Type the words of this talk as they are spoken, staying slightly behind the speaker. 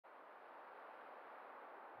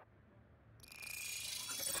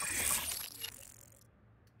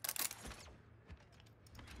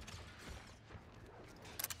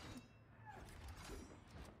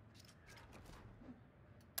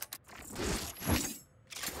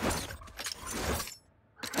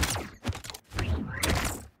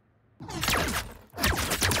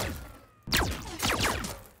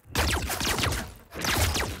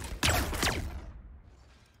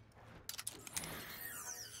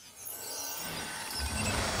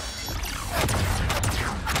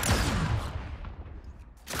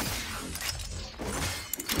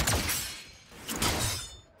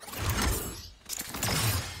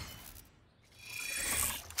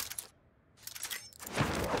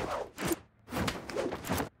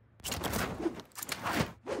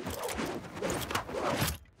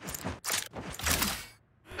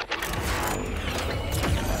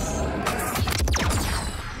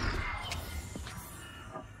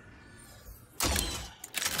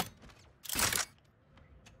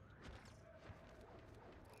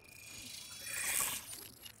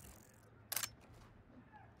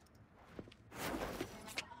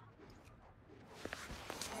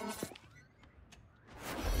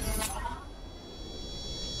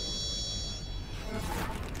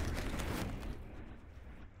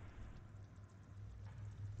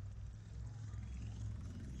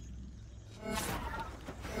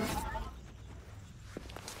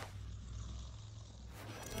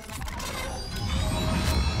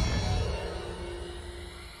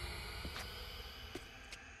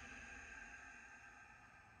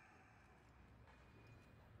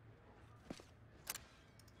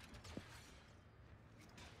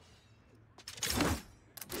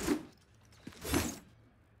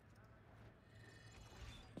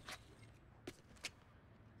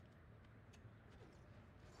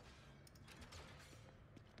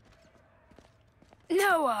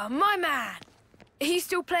Noah, my man! Are you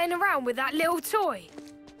still playing around with that little toy?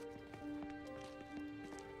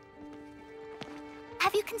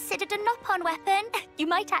 Have you considered a knock-on weapon? You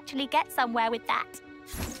might actually get somewhere with that.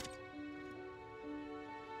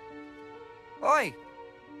 Oi!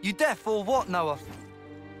 You deaf or what, Noah?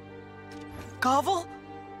 Garvel?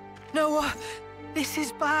 Noah, this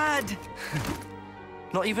is bad.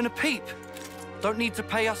 Not even a peep. Don't need to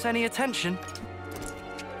pay us any attention.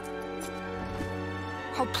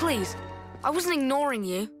 Oh, please. I wasn't ignoring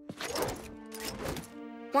you.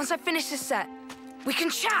 Once I finish this set, we can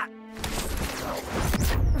chat!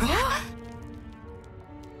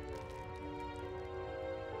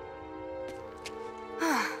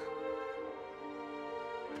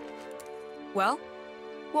 Well,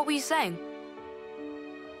 what were you saying?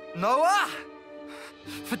 Noah!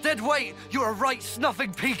 For dead weight, you're a right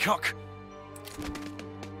snuffing peacock.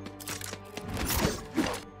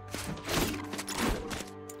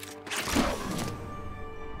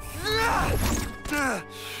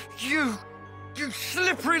 You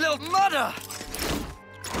slippery little mudder!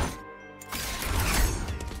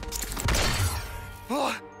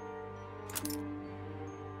 Oh.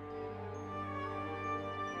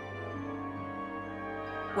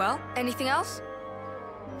 Well, anything else?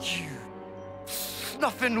 You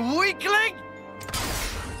snuffing weakling!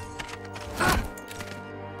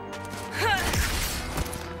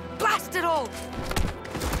 Blast it all!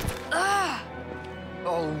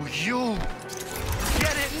 Oh, you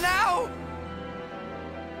get it now?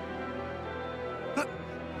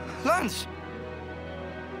 Lance!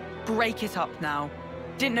 Break it up now.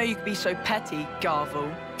 Didn't know you could be so petty,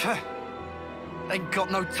 Garvel. Ain't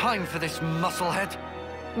got no time for this musclehead.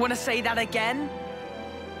 Wanna say that again?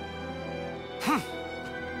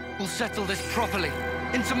 We'll settle this properly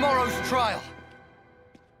in tomorrow's trial.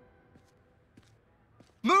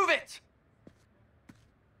 Move it!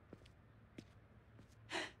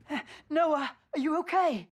 Noah, are you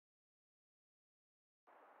okay?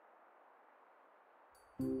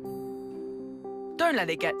 Don't let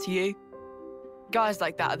it get to you. Guys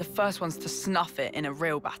like that are the first ones to snuff it in a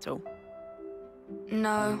real battle.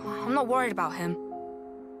 No, I'm not worried about him.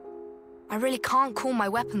 I really can't cool my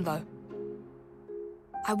weapon, though.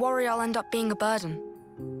 I worry I'll end up being a burden.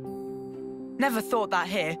 Never thought that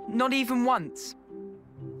here, not even once.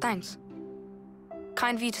 Thanks.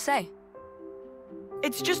 Kind of you to say.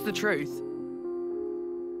 It's just the truth.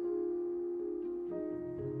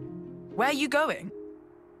 Where are you going?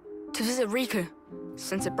 To visit Riku,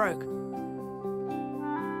 since it broke.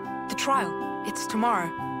 The trial, it's tomorrow.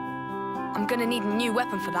 I'm gonna need a new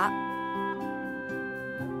weapon for that.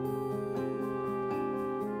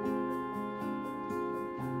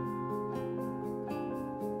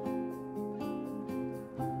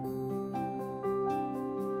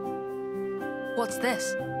 What's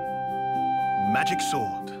this? Magic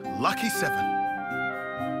sword, lucky 7.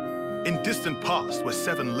 In distant past were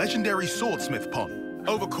 7 legendary swordsmith pon.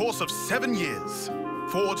 Over course of 7 years,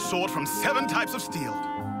 forged sword from 7 types of steel.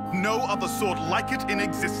 No other sword like it in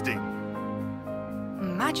existing.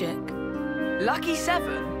 Magic? Lucky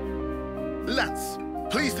 7? Lance,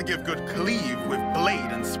 pleased to give good cleave with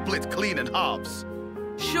blade and split clean in halves.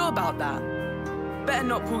 Sure about that. Better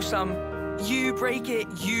not pull some, you break it,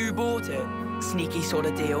 you bought it, sneaky sort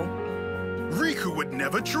of deal. Riku would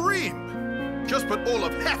never dream. Just put all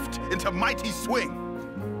of heft into mighty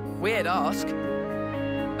swing. Weird ask.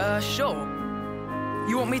 Sure.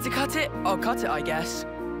 You want me to cut it? I'll cut it, I guess.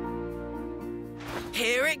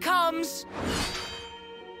 Here it comes!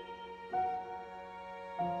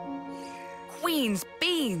 Queen's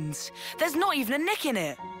beans! There's not even a nick in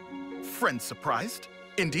it! Friend surprised?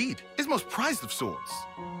 Indeed, is most prized of swords.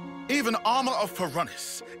 Even armor of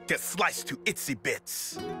Pharaonis gets sliced to itsy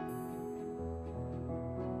bits.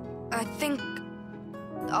 I think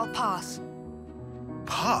I'll pass.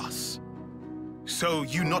 Pass? So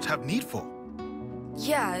you not have need for?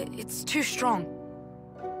 Yeah, it's too strong.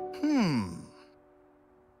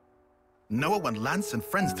 Noah want Lance and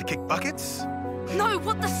friends to kick buckets? No,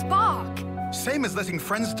 what the spark? Same as letting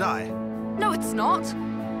friends die. No, it's not.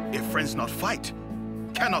 If friends not fight,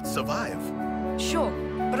 cannot survive. Sure,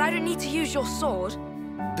 but I don't need to use your sword.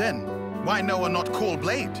 Then, why Noah not call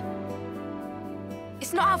blade?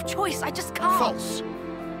 It's not out of choice, I just can't. False.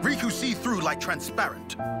 Riku see through like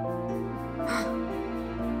transparent.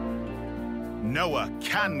 Noah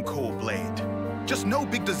can call blade. Just no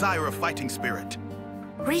big desire of fighting spirit.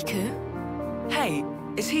 Riku? Hey,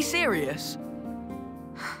 is he serious?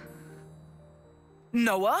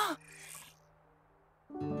 Noah?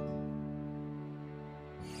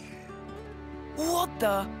 What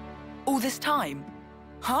the? All this time?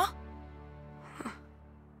 Huh?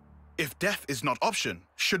 If death is not option,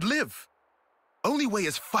 should live. Only way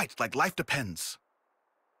is fight like life depends.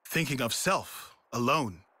 Thinking of self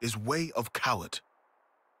alone is way of coward.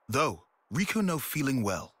 Though, Riku no feeling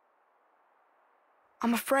well.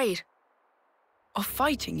 I'm afraid. Of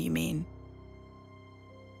fighting, you mean?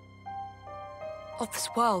 Of this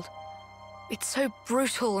world. It's so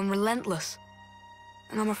brutal and relentless.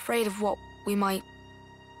 And I'm afraid of what we might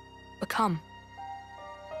become.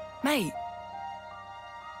 Mate,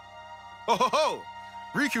 Oh ho ho!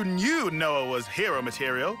 Riku knew Noah was hero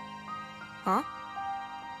material. Huh?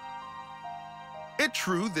 It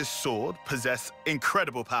true this sword possess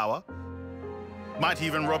incredible power. Might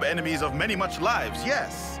even rob enemies of many much lives,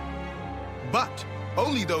 yes. But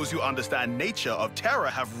only those who understand nature of terror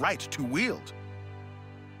have right to wield.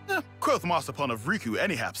 Quoth Masterpon of Riku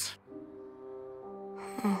anyhaps.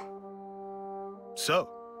 So,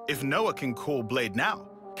 if Noah can call Blade now,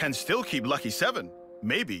 can still keep Lucky 7,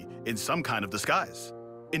 maybe in some kind of disguise.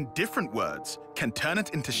 In different words, can turn it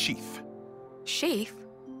into sheath. Sheath?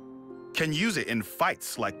 Can use it in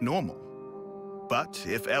fights like normal. But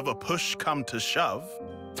if ever push come to shove,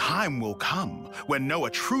 time will come when Noah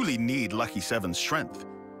truly need Lucky 7's strength.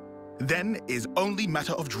 Then is only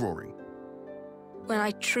matter of drawing. When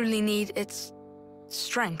I truly need its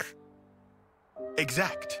strength.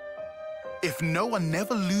 Exact. If Noah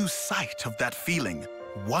never lose sight of that feeling,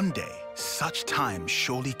 one day such time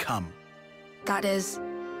surely come. That is,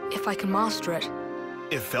 if I can master it.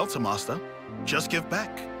 If fail to master, just give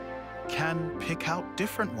back. Can pick out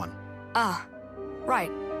different one. Ah,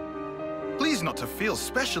 right. Please not to feel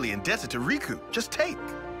specially indebted to Riku, just take.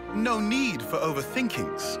 No need for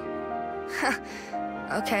overthinkings.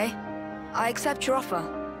 Okay, I accept your offer.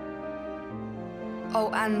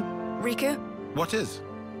 Oh, and Riku? What is?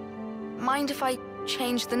 Mind if I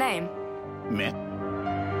change the name? Meh.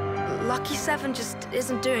 Lucky 7 just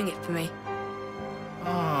isn't doing it for me.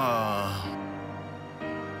 Ah.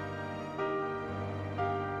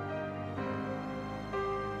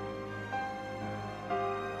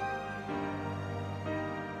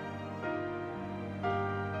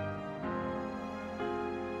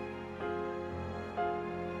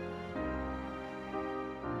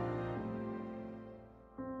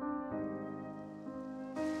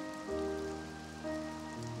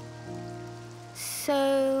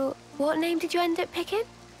 So, what name did you end up picking?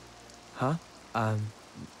 Huh?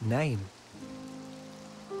 Name?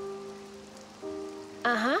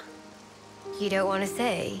 Uh-huh. You don't want to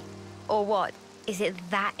say? Or what? Is it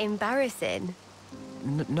that embarrassing?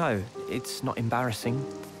 No, it's not embarrassing.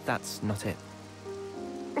 That's not it.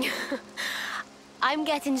 I'm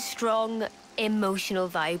getting strong, emotional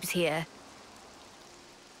vibes here.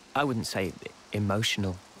 I wouldn't say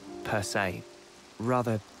emotional, per se.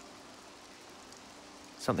 Rather,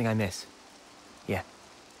 something I miss. Yeah.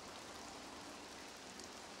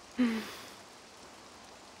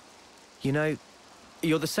 You know,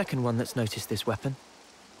 you're the second one that's noticed this weapon.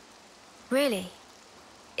 Really?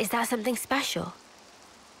 Is that something special?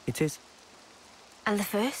 It is. And the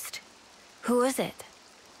first? Who was it?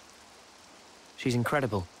 She's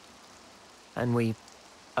incredible. And we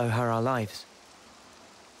owe her our lives.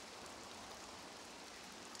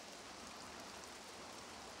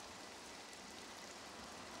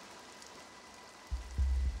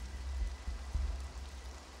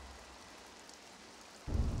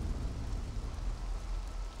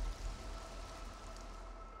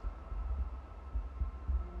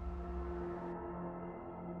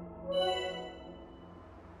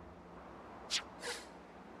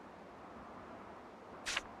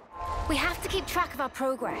 We have to keep track of our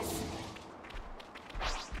progress.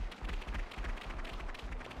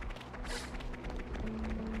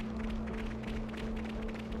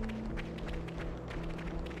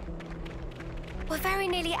 We're very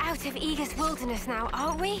nearly out of Aegis Wilderness now,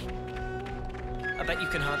 aren't we? I bet you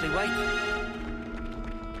can hardly wait.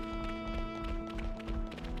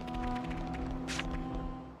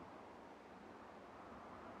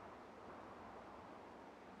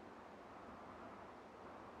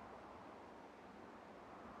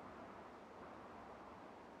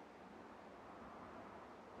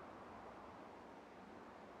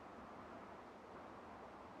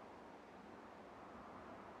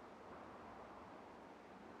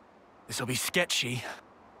 This'll be sketchy.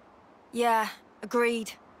 Yeah,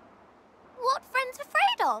 agreed. What friends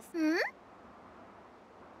afraid of, hmm?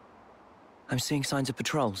 I'm seeing signs of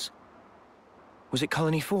patrols. Was it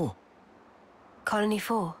Colony 4? Colony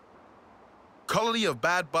 4. Colony of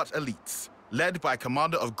bad but elites, led by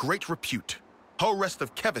commander of great repute. Whole rest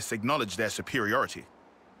of Kevis acknowledge their superiority.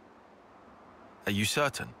 Are you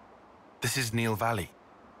certain? This is Neil Valley.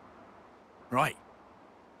 Right.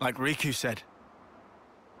 like Riku said.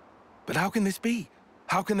 But how can this be?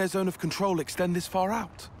 How can their zone of control extend this far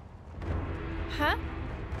out? Huh?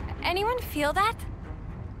 Anyone feel that?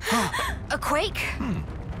 A quake?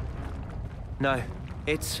 No,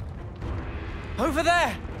 it's... over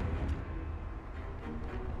there!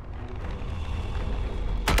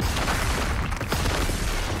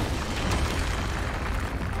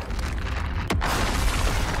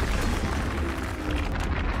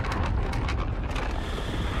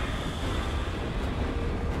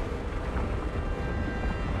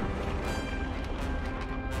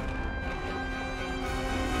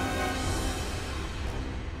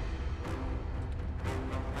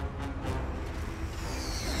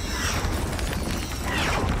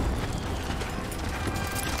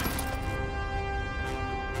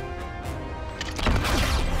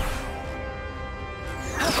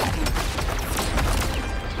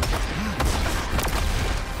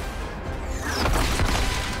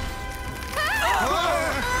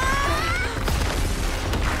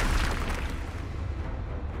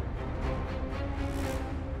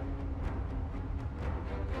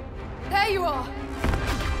 There you are!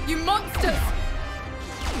 You monsters!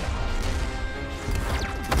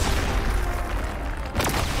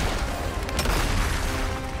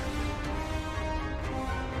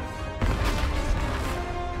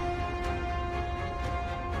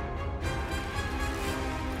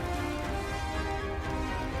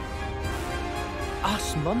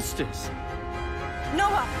 Us monsters?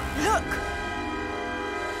 Noah, look!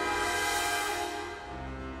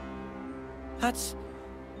 That's...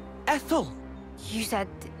 Ethel! You said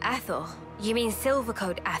Ethel. You mean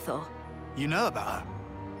Silvercoat Ethel. You know about her?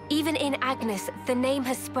 Even in Agnes, the name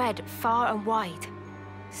has spread far and wide.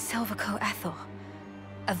 Silvercoat Ethel.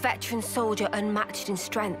 A veteran soldier unmatched in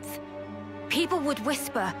strength. People would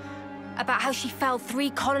whisper about how she felled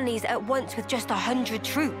 3 colonies at once with just 100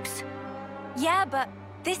 troops. Yeah, but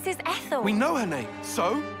this is Ethel. We know her name,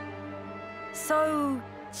 so? So,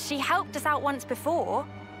 she helped us out once before.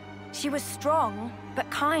 She was strong, but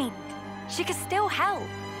kind. She could still help.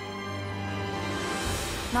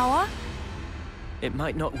 Noah? It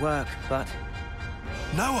might not work, but...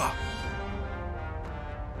 Noah!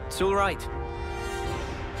 it's all right.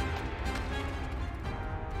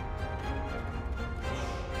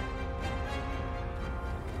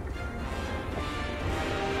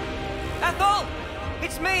 Ethel!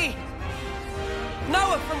 It's me!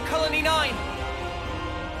 Noah from Colony 9!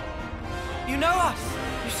 You know us!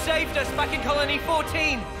 You saved us back in Colony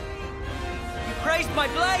 14! You praised my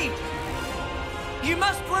blade! You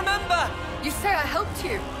must remember! You say I helped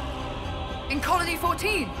you? In Colony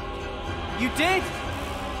 14? You did!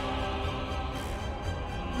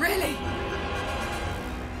 Really?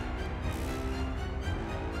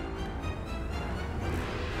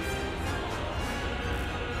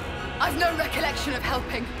 I've no recollection of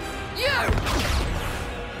helping. You!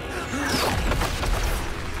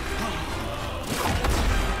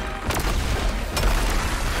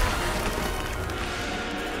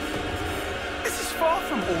 This is far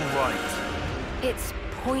from all right. It's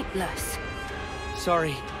pointless.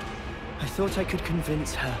 Sorry. I thought I could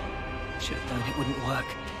convince her. Should have known it wouldn't work.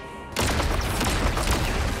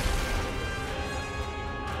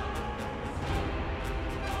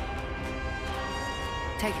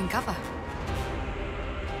 Taking cover.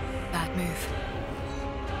 Bad move.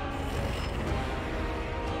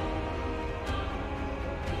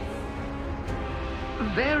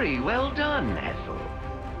 Very well done, Ethel.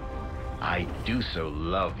 I do so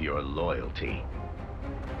love your loyalty.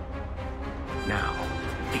 Now,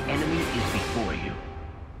 the enemy is before you.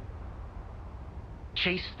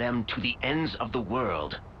 Chase them to the ends of the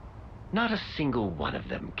world. Not a single one of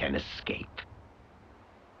them can escape.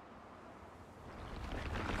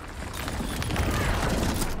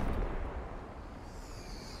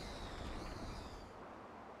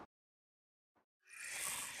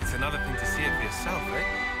 It's another thing to see it for yourself, eh?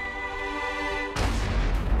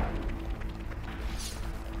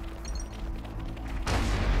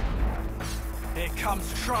 Here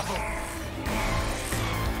comes trouble. You're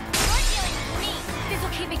dealing with me. This'll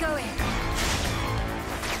keep me going.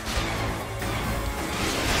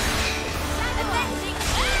 Avenging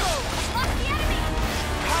evil! Lost the enemy!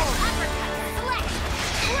 Uppercut! Select!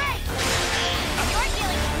 Great! You're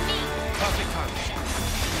dealing with me. Perfect time.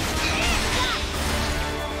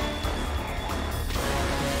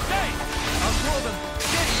 Stay! I'll draw them.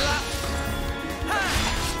 Get that. Ha!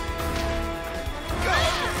 Go!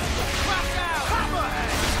 Crash out!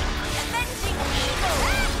 Hammerhead! Avenging evil!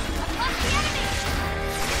 Lost the enemy!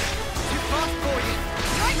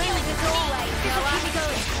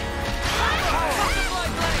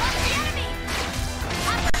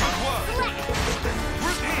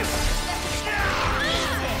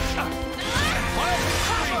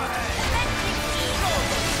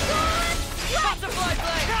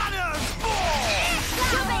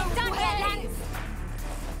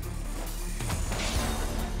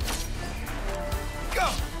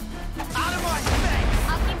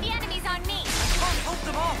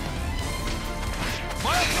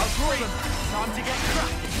 Time to get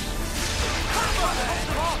cracking.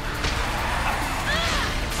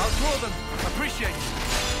 I'll draw them. Appreciate it.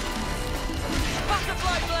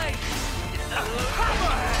 Butterfly blade!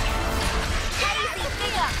 Easy,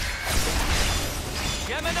 dig up!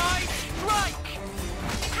 Gemini strike!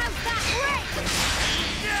 How's that break?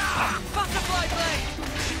 Butterfly blade!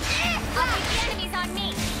 I'll keep the enemies on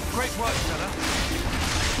me! Great work, Stella.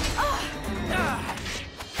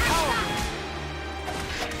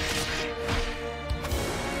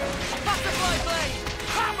 Butterfly blade!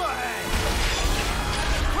 Hammerhead!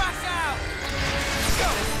 Crash out!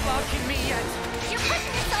 There's spark in me yet! You're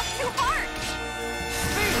pushing yourself too hard!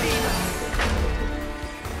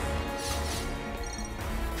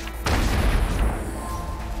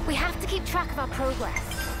 We have to keep track of our progress.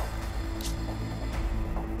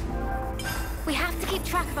 We have to keep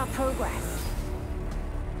track of our progress.